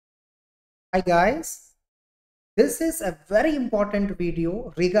Hi guys, this is a very important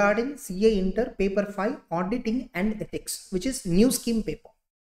video regarding CA Inter Paper 5 Auditing and Ethics, which is new scheme paper.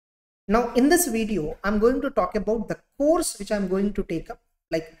 Now in this video, I'm going to talk about the course which I'm going to take up,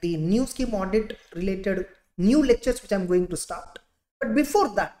 like the new scheme audit related new lectures which I'm going to start. But before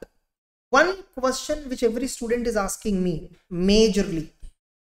that, one question which every student is asking me majorly: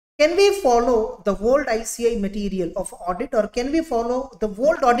 can we follow the old ICI material of audit, or can we follow the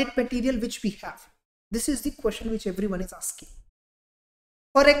old audit material which we have? This is the question which everyone is asking.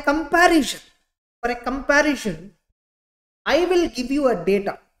 For a comparison, I will give you a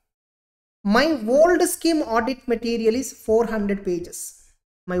data. My old scheme audit material is 400 pages.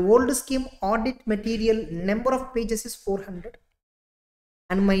 My old scheme audit material number of pages is 400.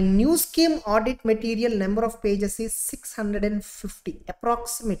 And my new scheme audit material number of pages is 650,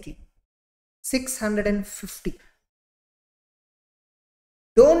 approximately 650.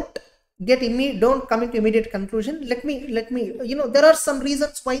 Don't come into immediate conclusion. Let me, there are some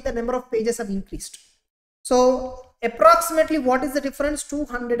reasons why the number of pages have increased. So approximately what is the difference?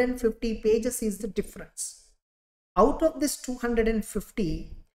 250 pages is the difference. Out of this 250,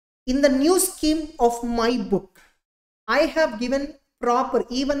 in the new scheme of my book, I have given proper,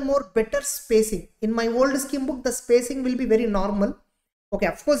 even more better spacing. In my old scheme book, the spacing will be very normal. Okay,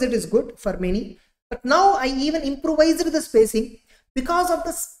 of course it is good for many, but now I even improvised the spacing. Because of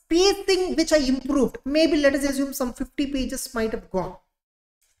the spacing which I improved, maybe let us assume some 50 pages might have gone.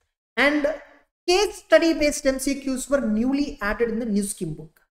 And case study based MCQs were newly added in the new scheme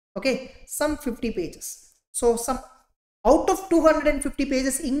book. Okay, some 50 pages. So some out of 250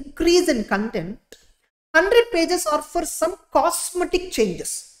 pages increase in content, 100 pages are for some cosmetic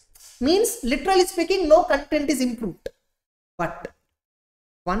changes. Means literally speaking, no content is improved. But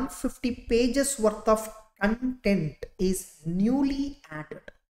 150 pages worth of content is newly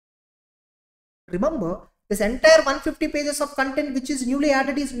added. Remember, this entire 150 pages of content which is newly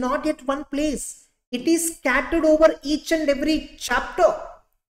added is not yet one place. It is scattered over each and every chapter.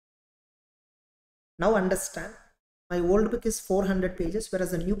 Now understand, my old book is 400 pages,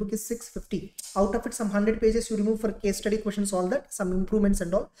 whereas the new book is 650. Out of it, some 100 pages you remove for case study questions, all that, some improvements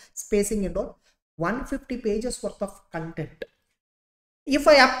and all, spacing and all. 150 pages worth of content. If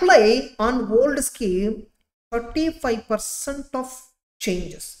I apply on old scheme, 35% of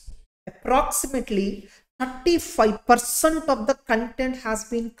changes, approximately 35% of the content has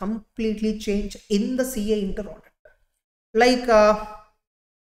been completely changed in the CA Inter audit. Like,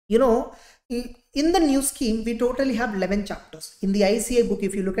 in the new scheme, we totally have 11 chapters. In the ICA book,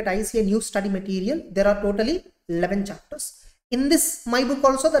 if you look at ICA new study material, there are totally 11 chapters. In this, my book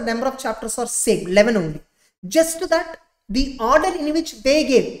also, the number of chapters are same, 11 only. Just that the order in which they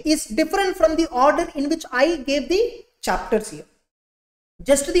gave is different from the order in which I gave the chapters here.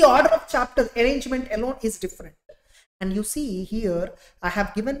 Just the order of chapter arrangement alone is different. And you see here, I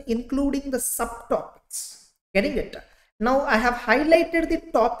have given including the subtopics. Getting it? Now I have highlighted the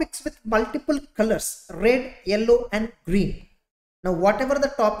topics with multiple colors, red, yellow, and green. Now whatever the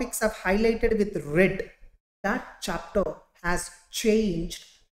topics I've highlighted with red, that chapter has changed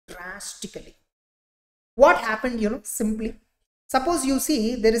drastically. What happened, simply, suppose you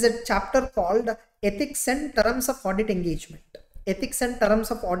see there is a chapter called Ethics and Terms of Audit Engagement. Ethics and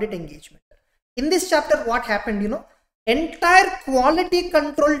Terms of Audit Engagement. In this chapter, what happened, entire quality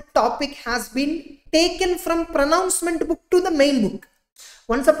control topic has been taken from pronouncement book to the main book.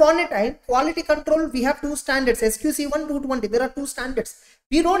 Once upon a time, quality control, we have two standards, SQC1, 220. There are two standards.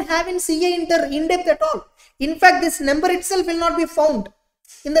 We don't have in CA Inter in depth at all. In fact, this number itself will not be found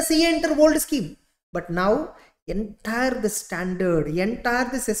in the CA Inter old scheme. But now, entire this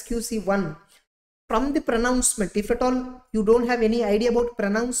SQC1 from the pronouncement, if at all you don't have any idea about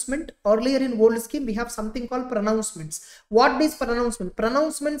pronouncement, earlier in old scheme, we have something called pronouncements. What is pronouncement?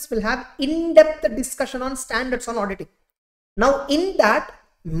 Pronouncements will have in-depth discussion on standards on auditing. Now, in that,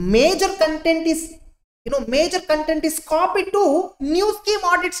 major content is copied to new scheme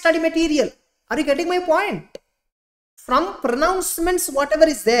audit study material. Are you getting my point? From pronouncements, whatever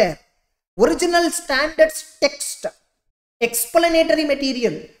is there, original standards text, explanatory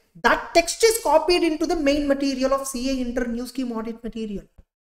material, that text is copied into the main material of CA Inter new scheme audit material.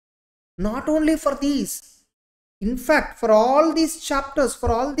 Not only for these, in fact, for all these chapters,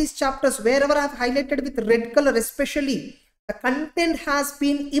 wherever I have highlighted with red color especially, the content has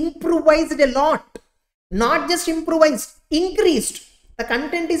been improvised a lot. Not just improvised, increased. The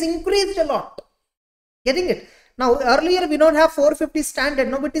content is increased a lot. Getting it? Now, earlier we don't have 450 standard.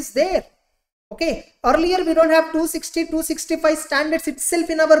 Now it is there. Okay. Earlier we don't have 260, 265 standards itself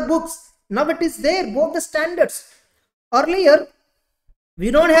in our books. Now it is there, both the standards. Earlier We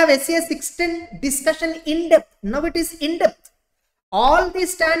don't have SCA 16 discussion in depth. Now it is in depth. All the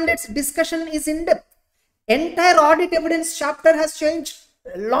standards discussion is in depth. Entire audit evidence chapter has changed.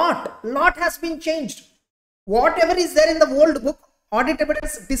 Lot has been changed. Whatever is there in the old book, audit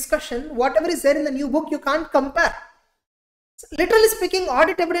evidence discussion, whatever is there in the new book, you can't compare. Literally speaking,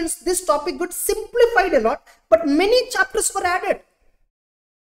 audit evidence, this topic got simplified a lot, but many chapters were added.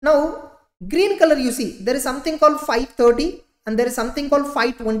 Now, green color, you see, there is something called 530 and there is something called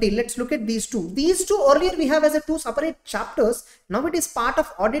 520. Let's look at these two. These two earlier we have as a two separate chapters. Now it is part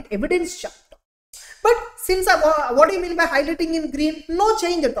of audit evidence chapter. But since what do you mean by highlighting in green? No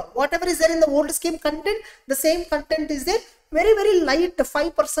change at all. Whatever is there in the old scheme content, the same content is there. Very, very light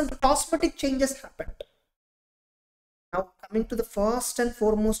 5% cosmetic changes happened. Now coming to the first and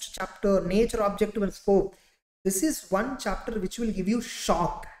foremost chapter, nature, objective and scope. This is one chapter which will give you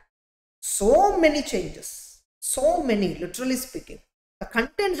shock. So many changes. So many, literally speaking. The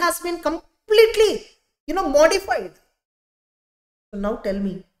content has been completely, modified. So now tell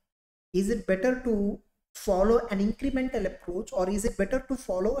me, is it better to follow an incremental approach or is it better to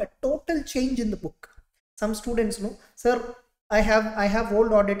follow a total change in the book? Some students know, sir, I have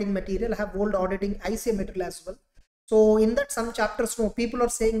old auditing material, I have old auditing ICA material as well. So in that some chapters, no, people are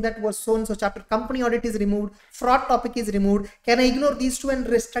saying that was so and so chapter, company audit is removed, fraud topic is removed. Can I ignore these two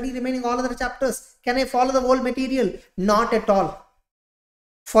and study remaining all other chapters? Can I follow the whole material? Not at all.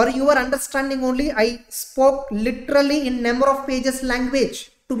 For your understanding only, I spoke literally in number of pages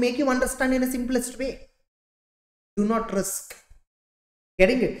language to make you understand in a simplest way. Do not risk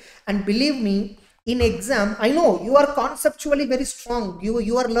getting it. And believe me, in exam, I know you are conceptually very strong.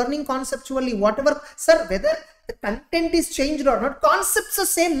 You are learning conceptually, whatever. Sir, whether the content is changed or not, concepts are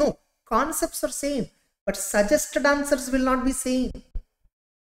same. No, concepts are same, but suggested answers will not be same.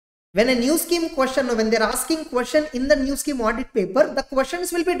 When a new scheme question, or when they're asking question in the new scheme audit paper, the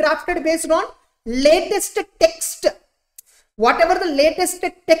questions will be drafted based on latest text. Whatever the latest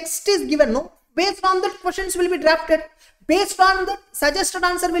text is given, no, based on that questions will be drafted. Based on the suggested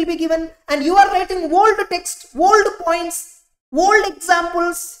answer will be given, and you are writing old text, old points, old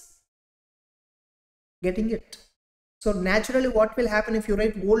examples. Getting it? So naturally what will happen if you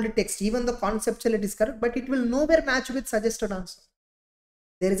write old text, even the conceptual it is correct, but it will nowhere match with suggested answer.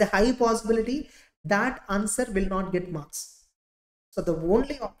 There is a high possibility that answer will not get marks. So the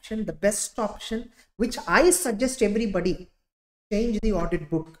only option, the best option, which I suggest everybody, change the audit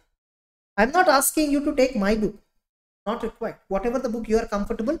book. I'm not asking you to take my book. Not required. Whatever the book you are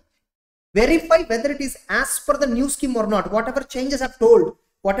comfortable, verify whether it is as per the new scheme or not. Whatever changes I've told,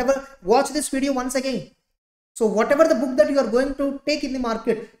 whatever, watch this video once again. So whatever the book that you are going to take in the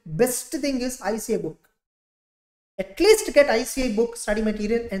market, best thing is ICA book. At least get ICA book, study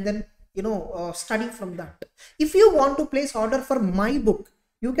material, and then study from that. If you want to place order for my book,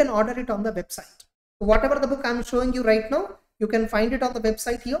 you can order it on the website. So whatever the book I'm showing you right now, you can find it on the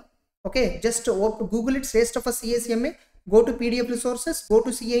website here. Okay, just Google it, Taste of a CACMA, go to PDF resources, go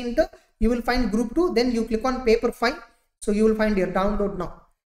to CA Inter, you will find group 2, then you click on paper 5. So you will find your download now.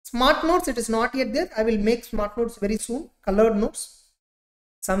 Smart notes, it is not yet there. I will make smart notes very soon, colored notes.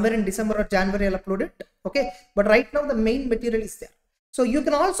 Somewhere in December or January I'll upload it. Okay, but right now the main material is there. So you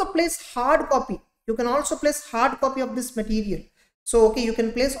can also place hard copy. You can also place hard copy of this material. So okay, you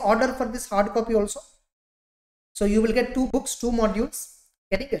can place order for this hard copy also. So you will get 2 books, 2 modules.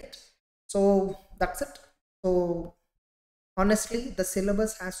 Getting it? So that's it. So honestly, the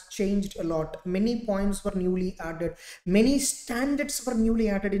syllabus has changed a lot. Many points were newly added. Many standards were newly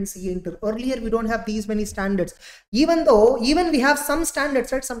added in CA Inter. Earlier, we don't have these many standards. Even we have some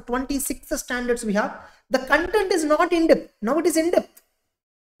standards, right? Some 26 standards we have. The content is not in depth. Now it is in depth.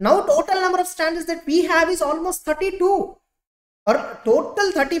 Now total number of standards that we have is almost 32. Or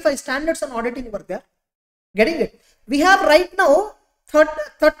total 35 standards on auditing were there. Getting it? We have right now 30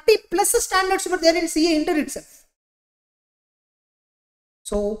 plus standards were there in CA Inter itself.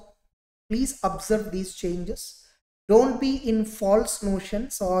 So please observe these changes. Don't be in false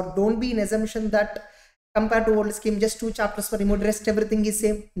notions or don't be in assumption that compared to old scheme, just 2 chapters were removed, rest everything is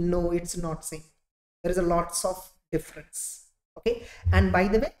same. No, it's not same. There is a lots of difference. Okay. And by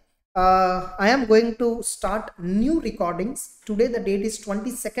the way, I am going to start new recordings. Today the date is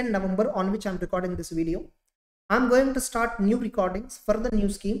 22nd November on which I am recording this video. I'm going to start new recordings for the new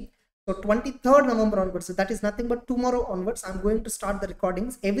scheme. So 23rd November onwards, so that is nothing but tomorrow onwards, I'm going to start the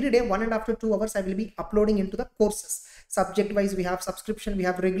recordings. Every day, 1.5 to 2 hours, I will be uploading into the courses. Subject wise, we have subscription, we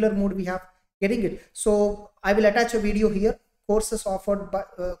have regular mode, we have getting it. So I will attach a video here, courses offered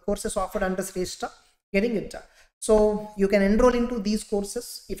under Sreshta, getting it. So you can enroll into these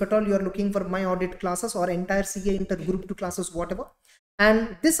courses if at all you are looking for my audit classes or entire CA Inter group 2 classes, whatever.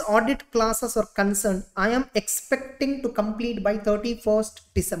 And this audit classes are concerned, I am expecting to complete by 31st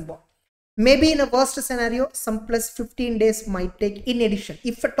December. Maybe in a worst scenario, some plus 15 days might take in addition,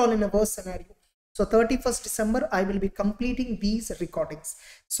 if at all in a worst scenario. So 31st December, I will be completing these recordings.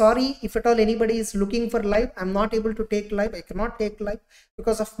 Sorry, if at all anybody is looking for live, I'm not able to take live. I cannot take live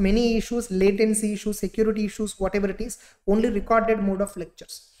because of many issues, latency issues, security issues, whatever it is, only recorded mode of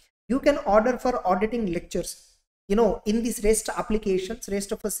lectures. You can order for auditing lectures, you know, in these REST applications,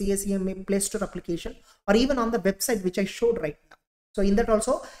 REST of a CSEMA Play Store application, or even on the website, which I showed right now. So in that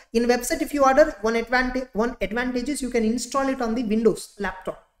also, in website, if you order, one advantage is you can install it on the Windows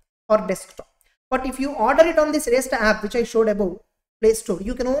laptop or desktop. But if you order it on this REST app, which I showed above, Play Store,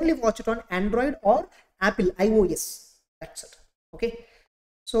 you can only watch it on Android or Apple iOS. That's it. Okay.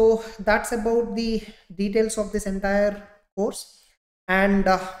 So that's about the details of this entire course. And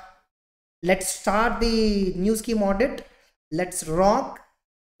let's start the new scheme audit. Let's rock.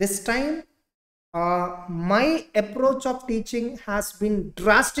 This time, my approach of teaching has been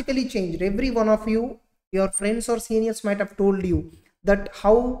drastically changed. Every one of you, your friends or seniors might have told you that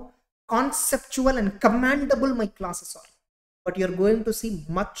how conceptual and commendable my classes are, but you're going to see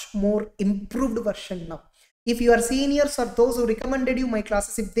much more improved version now. If your seniors or those who recommended you my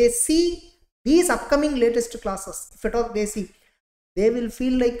classes, if they see these upcoming latest classes, if at all they see, they will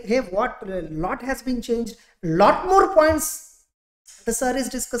feel like, hey, what, a lot has been changed, a lot more points the sir is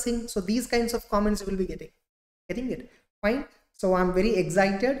discussing. So these kinds of comments will be getting it. Fine. So I'm very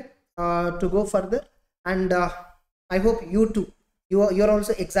excited to go further, and I hope you too. You're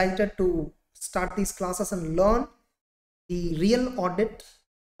also excited to start these classes and learn the real audit.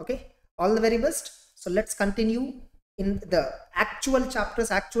 Okay, all the very best. So let's continue in the actual chapters,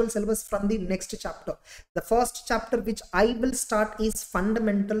 actual syllabus from the next chapter. The first chapter which I will start is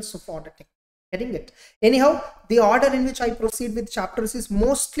fundamentals of auditing. Getting it? Anyhow, the order in which I proceed with chapters is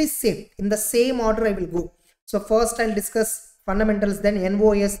mostly same. In the same order I will go. So first I'll discuss fundamentals, then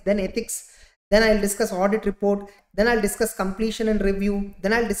NOS, then ethics. Then I'll discuss audit report, then I'll discuss completion and review,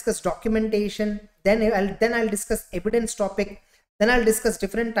 then I'll discuss documentation, then I'll discuss evidence topic, then I'll discuss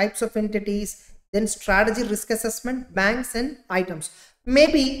different types of entities, then strategy, risk assessment, banks and items.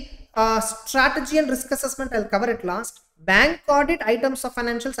 Maybe strategy and risk assessment I'll cover at last. Bank audit, items of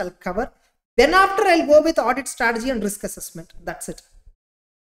financials I'll cover. Then after I'll go with audit, strategy and risk assessment. That's it.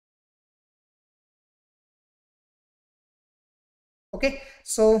 Okay,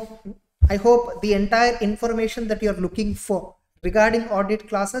 so I hope the entire information that you're looking for regarding audit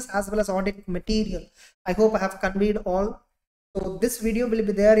classes as well as audit material, I hope I have conveyed all. So this video will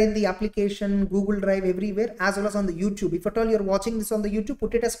be there in the application, Google Drive, everywhere, as well as on the YouTube. If at all you're watching this on the YouTube,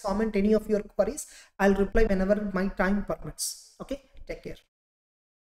 put it as comment any of your queries. I'll reply whenever my time permits. Okay, take care.